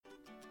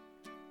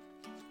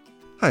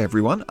Hi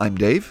everyone, I'm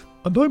Dave.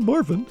 And I'm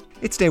Marvin.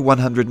 It's day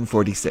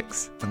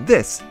 146, and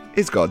this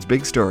is God's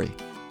Big Story.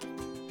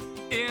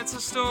 It's a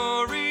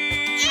story.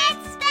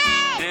 It's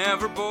big.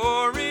 Never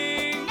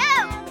boring.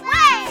 No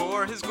way.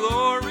 For His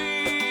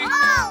glory.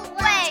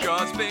 Always. It's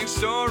God's big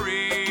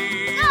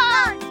story.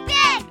 God's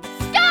big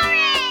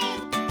story.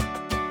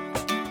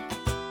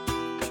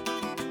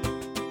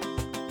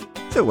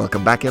 So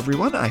welcome back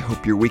everyone, I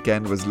hope your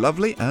weekend was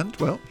lovely, and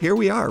well, here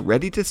we are,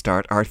 ready to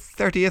start our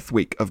 30th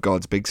week of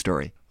God's Big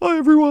Story. Hi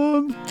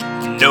everyone.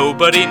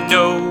 Nobody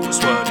knows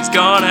what he's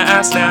gonna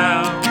ask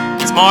now.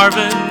 It's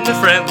Marvin, the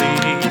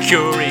friendly,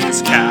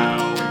 curious cow.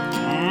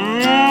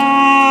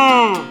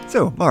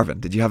 So,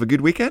 Marvin, did you have a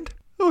good weekend?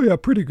 Oh yeah,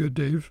 pretty good,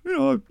 Dave.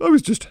 I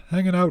was just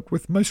hanging out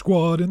with my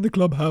squad in the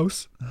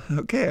clubhouse.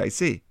 Okay, I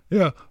see.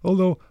 Yeah,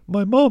 although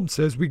my mom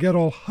says we get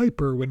all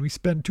hyper when we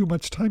spend too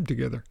much time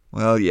together.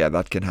 Well, yeah,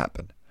 that can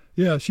happen.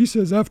 Yeah, she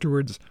says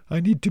afterwards I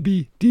need to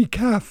be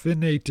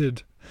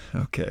decaffeinated.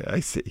 Okay, I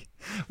see.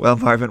 Well,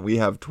 Marvin, we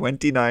have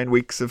 29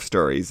 weeks of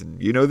stories,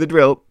 and you know the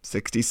drill.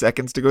 60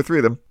 seconds to go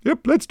through them.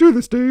 Yep, let's do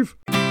this, Dave.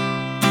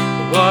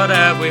 What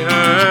have we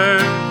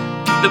heard?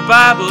 The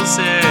Bible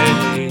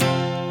say.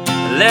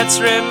 Let's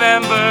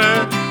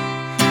remember,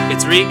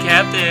 it's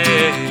recap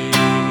day.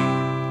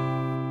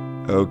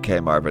 Okay,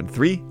 Marvin,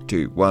 3,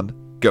 2,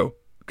 1, go.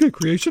 Okay,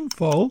 creation,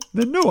 fall,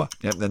 then Noah.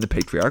 Yep, then the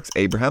patriarchs,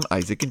 Abraham,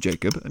 Isaac and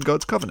Jacob, and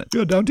God's covenant.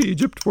 Yeah, down to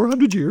Egypt,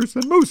 400 years,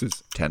 then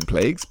Moses. 10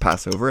 plagues,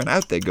 Passover, and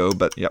out they go,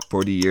 but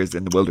 40 years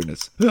in the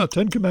wilderness. Yeah,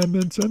 10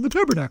 commandments and the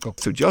tabernacle.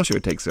 So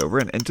Joshua takes over,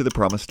 and into the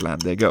promised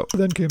land they go.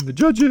 Then came the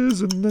judges,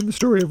 and then the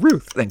story of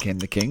Ruth. Then came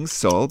the kings,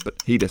 Saul, but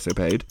he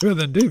disobeyed. Yeah,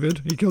 then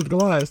David, he killed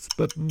Goliath,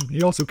 but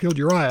he also killed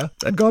Uriah.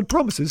 And God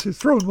promises his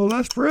throne will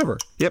last forever.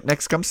 Yep,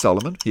 next comes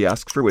Solomon. He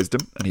asks for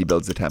wisdom, and he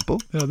builds a temple.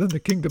 Yeah, then the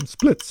kingdom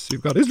splits.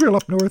 You've got Israel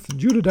up north and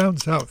Judah down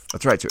south.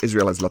 That's right, so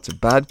Israel has lots of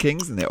bad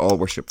kings, and they all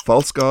worship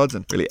false gods,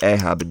 and really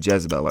Ahab and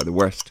Jezebel are the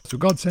worst. So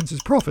God sends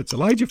his prophets.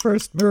 Elijah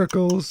first,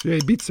 miracles. Yeah,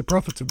 he beats the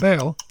prophets of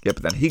Baal. Yep,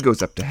 but then he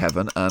goes up to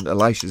heaven, and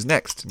Elisha's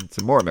next, and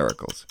some more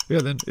miracles. Yeah,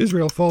 then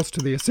Israel falls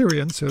to the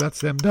Assyrians, so that's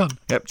them done.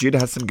 Yep, Judah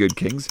has some good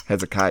kings.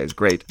 Hezekiah is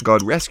great.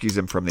 God rescues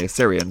him from the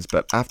Assyrians,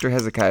 but after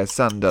Hezekiah's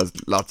son does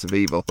lots of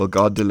evil, well,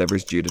 God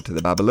delivers Judah to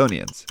the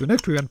Babylonians. So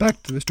next we went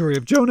back to the story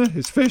of Jonah,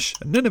 his fish,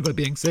 and Nineveh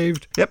being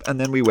saved. Yep, and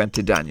then we went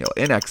to Daniel,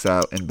 in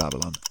exile in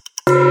Babylon.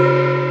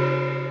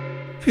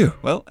 Phew,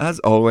 well, as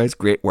always,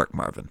 great work,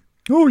 Marvin.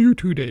 Oh, you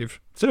too, Dave.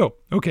 So,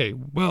 okay,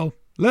 well,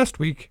 last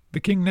week, the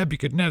king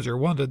Nebuchadnezzar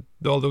wanted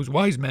all those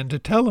wise men to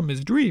tell him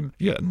his dream.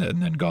 Yeah, and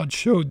then God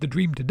showed the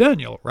dream to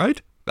Daniel,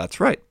 right? That's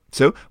right.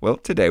 So, well,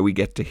 today we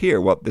get to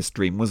hear what this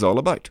dream was all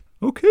about.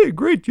 Okay,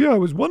 great. Yeah, I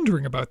was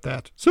wondering about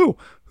that. So,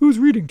 who's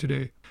reading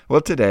today?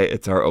 Well, today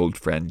it's our old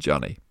friend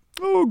Johnny.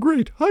 Oh,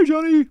 great. Hi,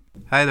 Johnny.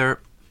 Hi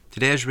there.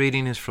 Today's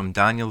reading is from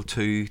Daniel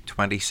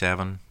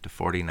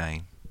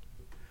 2:27-49.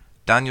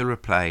 Daniel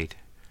replied,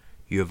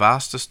 "You have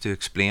asked us to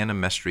explain a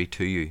mystery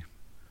to you,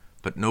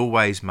 but no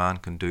wise man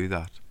can do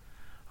that,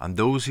 and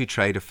those who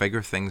try to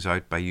figure things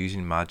out by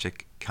using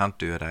magic can't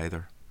do it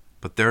either.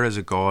 But there is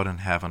a God in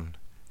heaven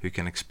who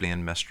can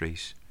explain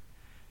mysteries.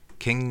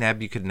 King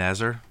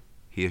Nebuchadnezzar,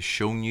 he has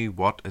shown you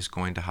what is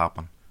going to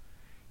happen.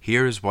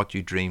 Here is what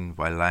you dreamed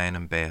while lying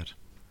in bed,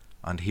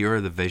 and here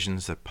are the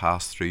visions that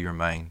passed through your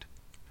mind.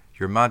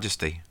 Your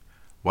Majesty,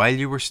 while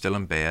you were still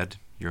in bed,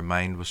 your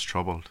mind was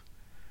troubled.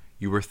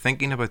 You were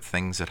thinking about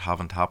things that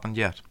haven't happened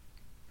yet.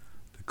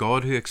 The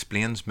God who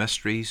explains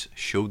mysteries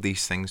showed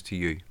these things to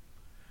you.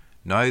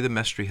 Now the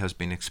mystery has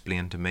been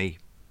explained to me,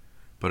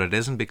 but it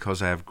isn't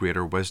because I have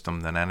greater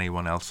wisdom than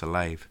anyone else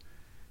alive.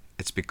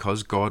 It's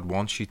because God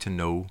wants you to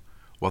know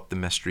what the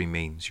mystery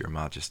means, Your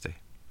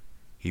Majesty.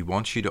 He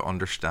wants you to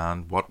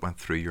understand what went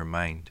through your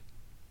mind.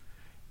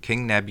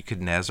 King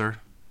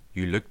Nebuchadnezzar,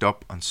 you looked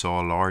up and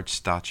saw a large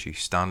statue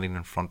standing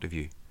in front of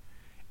you.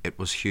 It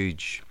was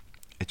huge.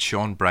 It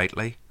shone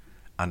brightly,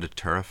 and it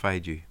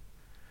terrified you.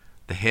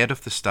 The head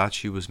of the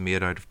statue was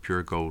made out of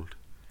pure gold.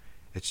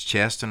 Its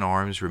chest and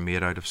arms were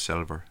made out of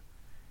silver.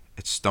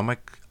 Its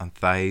stomach and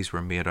thighs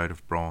were made out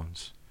of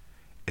bronze.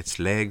 Its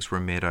legs were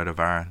made out of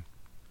iron,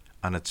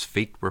 and its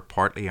feet were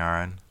partly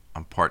iron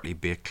and partly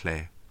baked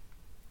clay.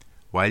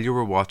 While you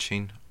were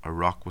watching, a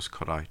rock was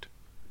cut out,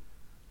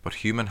 but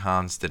human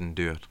hands didn't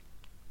do it.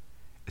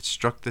 It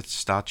struck the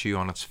statue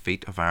on its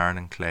feet of iron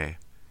and clay.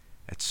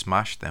 It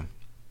smashed them.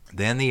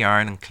 Then the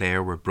iron and clay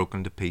were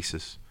broken to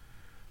pieces.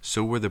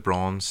 So were the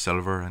bronze,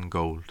 silver, and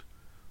gold.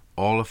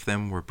 All of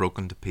them were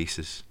broken to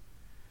pieces.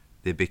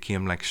 They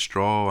became like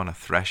straw on a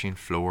threshing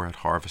floor at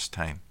harvest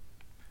time.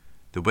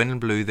 The wind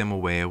blew them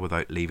away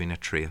without leaving a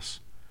trace.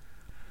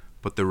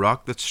 But the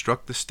rock that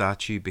struck the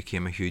statue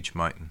became a huge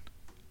mountain.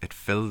 It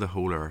filled the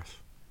whole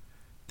earth.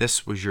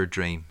 This was your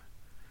dream.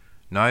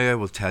 Now I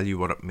will tell you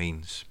what it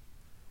means.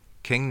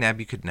 King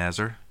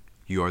Nebuchadnezzar,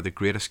 you are the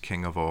greatest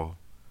king of all.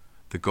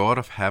 The God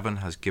of heaven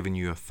has given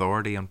you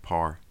authority and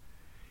power.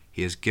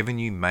 He has given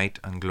you might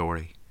and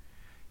glory.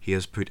 He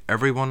has put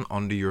everyone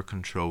under your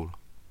control.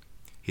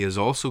 He has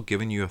also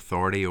given you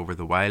authority over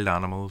the wild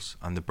animals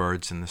and the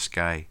birds in the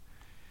sky.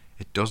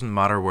 It doesn't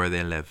matter where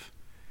they live.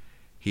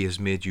 He has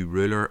made you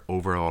ruler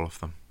over all of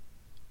them.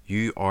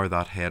 You are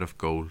that head of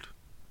gold.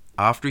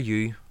 After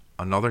you,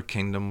 another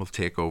kingdom will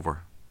take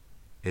over.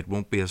 It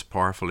won't be as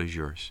powerful as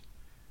yours.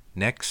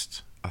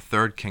 Next, a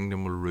third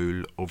kingdom will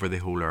rule over the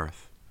whole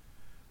earth.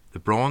 The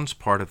bronze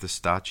part of the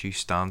statue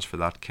stands for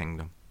that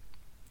kingdom.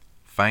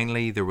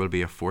 Finally, there will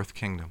be a fourth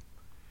kingdom.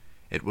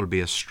 It will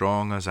be as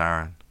strong as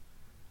iron.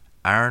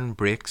 Iron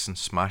breaks and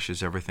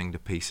smashes everything to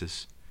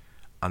pieces,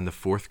 and the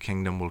fourth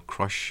kingdom will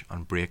crush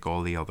and break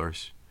all the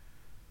others.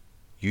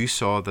 You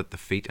saw that the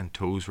feet and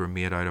toes were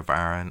made out of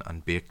iron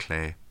and baked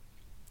clay,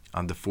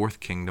 and the fourth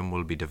kingdom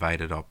will be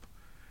divided up,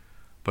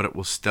 but it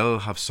will still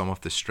have some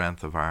of the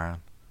strength of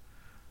iron.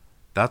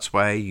 That's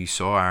why you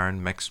saw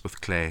iron mixed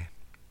with clay.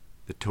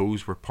 The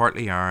toes were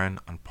partly iron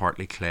and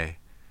partly clay,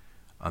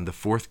 and the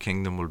fourth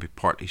kingdom will be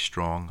partly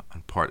strong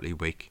and partly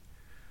weak.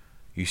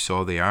 You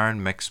saw the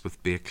iron mixed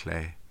with baked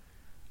clay,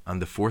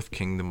 and the fourth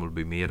kingdom will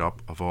be made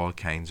up of all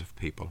kinds of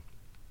people.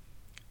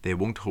 They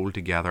won't hold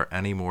together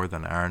any more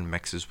than iron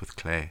mixes with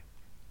clay.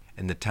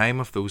 In the time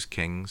of those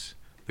kings,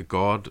 the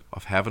God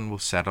of heaven will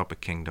set up a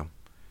kingdom.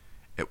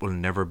 It will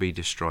never be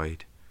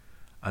destroyed,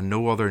 and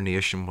no other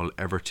nation will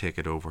ever take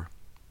it over.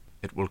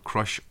 It will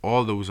crush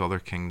all those other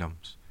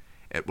kingdoms.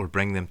 It will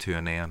bring them to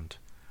an end,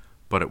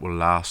 but it will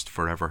last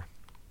forever.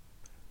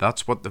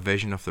 That's what the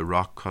vision of the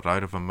rock cut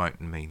out of a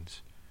mountain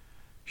means.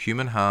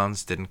 Human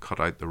hands didn't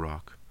cut out the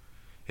rock.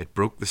 It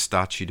broke the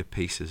statue to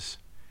pieces.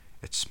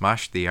 It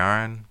smashed the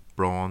iron,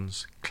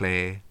 bronze,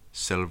 clay,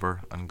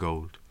 silver, and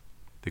gold.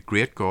 The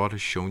great God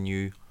has shown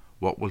you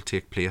what will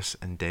take place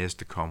in days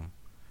to come.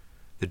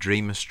 The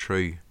dream is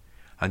true,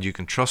 and you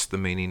can trust the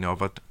meaning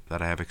of it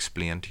that I have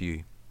explained to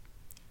you.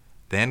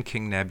 Then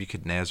King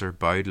Nebuchadnezzar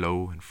bowed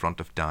low in front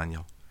of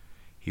Daniel.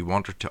 He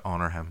wanted to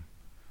honor him,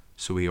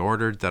 so he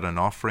ordered that an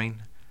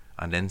offering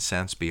and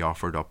incense be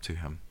offered up to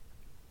him.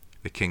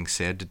 The king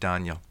said to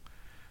Daniel,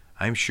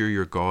 "I'm sure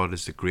your God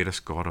is the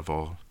greatest God of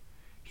all.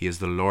 He is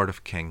the Lord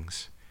of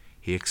kings.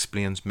 He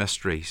explains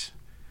mysteries.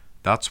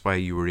 That's why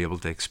you were able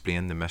to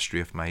explain the mystery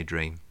of my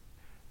dream."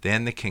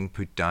 Then the king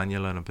put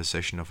Daniel in a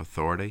position of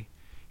authority.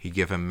 He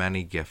gave him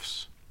many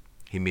gifts.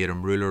 He made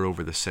him ruler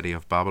over the city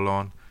of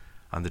Babylon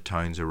and the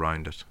towns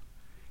around it.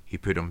 He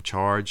put him in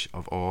charge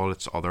of all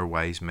its other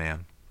wise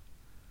men.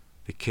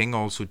 The king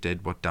also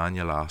did what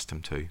Daniel asked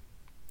him to.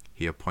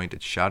 He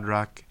appointed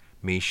Shadrach,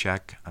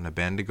 Meshach, and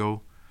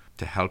Abednego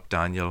to help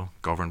Daniel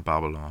govern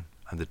Babylon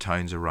and the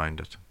towns around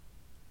it.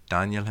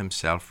 Daniel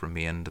himself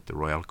remained at the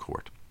royal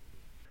court.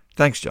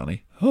 Thanks,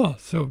 Johnny. Oh,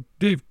 so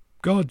Dave,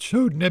 God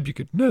showed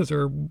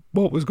Nebuchadnezzar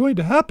what was going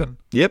to happen.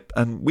 Yep,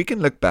 and we can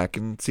look back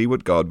and see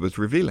what God was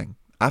revealing.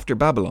 After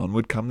Babylon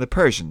would come the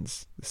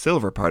Persians, the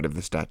silver part of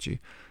the statue,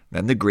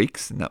 then the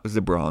Greeks, and that was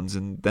the bronze,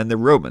 and then the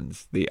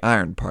Romans, the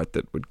iron part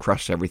that would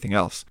crush everything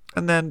else.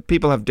 And then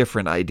people have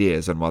different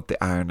ideas on what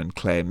the iron and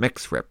clay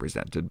mix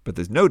represented, but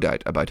there's no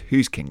doubt about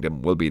whose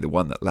kingdom will be the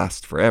one that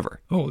lasts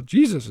forever. Oh,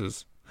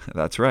 Jesus's.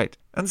 That's right.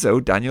 And so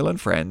Daniel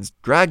and friends,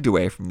 dragged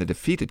away from the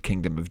defeated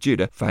kingdom of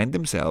Judah, find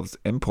themselves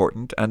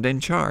important and in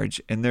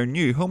charge in their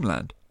new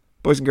homeland.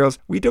 Boys and girls,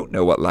 we don't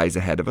know what lies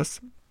ahead of us.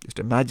 Just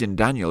imagine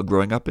Daniel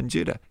growing up in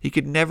Judah. He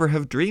could never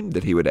have dreamed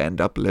that he would end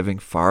up living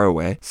far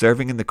away,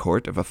 serving in the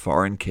court of a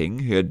foreign king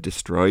who had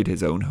destroyed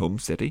his own home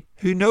city.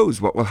 Who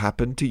knows what will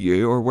happen to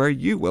you or where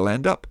you will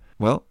end up?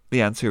 Well,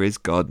 the answer is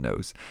God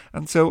knows.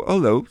 And so,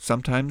 although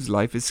sometimes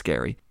life is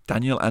scary,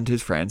 Daniel and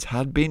his friends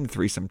had been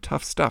through some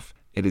tough stuff.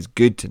 It is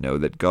good to know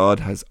that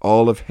God has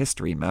all of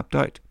history mapped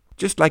out.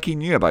 Just like he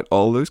knew about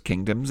all those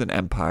kingdoms and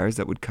empires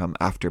that would come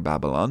after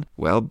Babylon,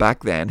 well,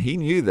 back then he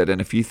knew that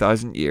in a few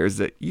thousand years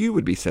that you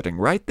would be sitting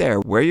right there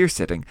where you're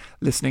sitting,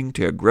 listening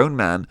to a grown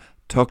man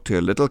talk to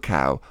a little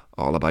cow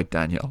all about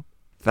Daniel.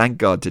 Thank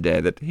God today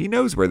that he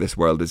knows where this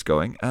world is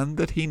going and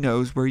that he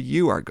knows where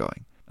you are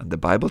going. And the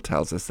Bible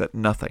tells us that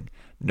nothing,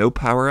 no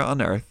power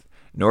on earth,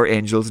 nor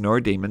angels nor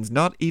demons,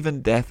 not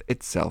even death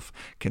itself,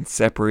 can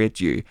separate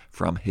you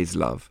from his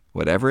love.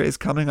 Whatever is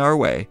coming our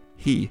way,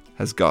 he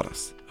has got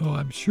us. Oh,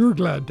 I'm sure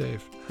glad,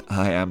 Dave.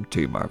 I am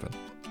too, Marvin.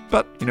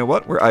 But you know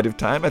what? We're out of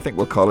time. I think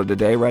we'll call it a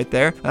day right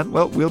there. And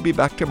well, we'll be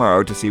back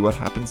tomorrow to see what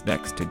happens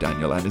next to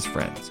Daniel and his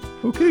friends.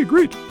 Okay,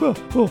 great. Well,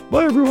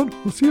 bye everyone.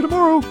 We'll see you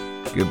tomorrow.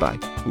 Goodbye.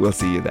 We'll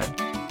see you then.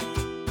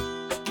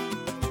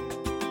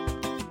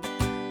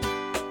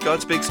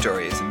 God's Big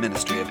Story is a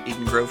ministry of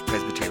Eden Grove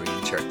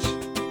Presbyterian Church.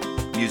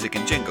 Music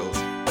and jingles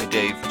by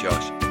Dave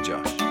Josh.